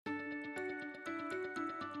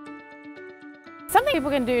Something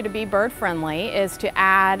people can do to be bird friendly is to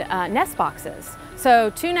add nest boxes. So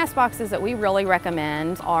 2 nest boxes that we really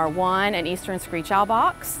recommend are, one, an eastern screech owl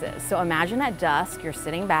box. So imagine at dusk you're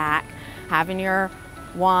sitting back having your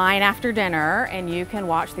wine after dinner and you can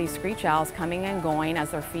watch these screech owls coming and going as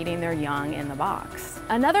they're feeding their young in the box.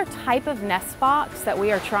 Another type of nest box that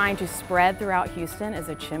we are trying to spread throughout Houston is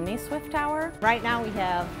a chimney swift tower. Right now we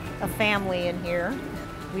have a family in here.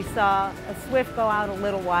 We saw a swift go out a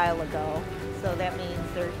little while ago, so that means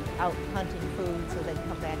they're out hunting food so they can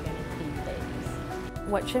come back in and feed babies.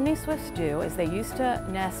 What chimney swifts do is they used to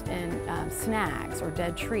nest in snags or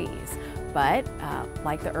dead trees, but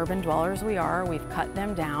like the urban dwellers we are, we've cut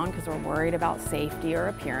them down because we're worried about safety or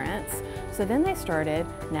appearance. So then they started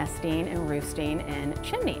nesting and roosting in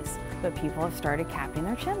chimneys, but people have started capping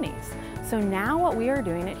their chimneys. So now what we are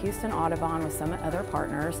doing at Houston Audubon with some other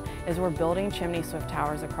partners is we're building chimney swift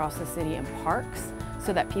towers across the city in parks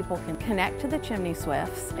so that people can connect to the chimney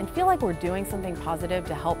swifts and feel like we're doing something positive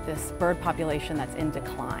to help this bird population that's in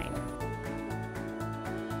decline.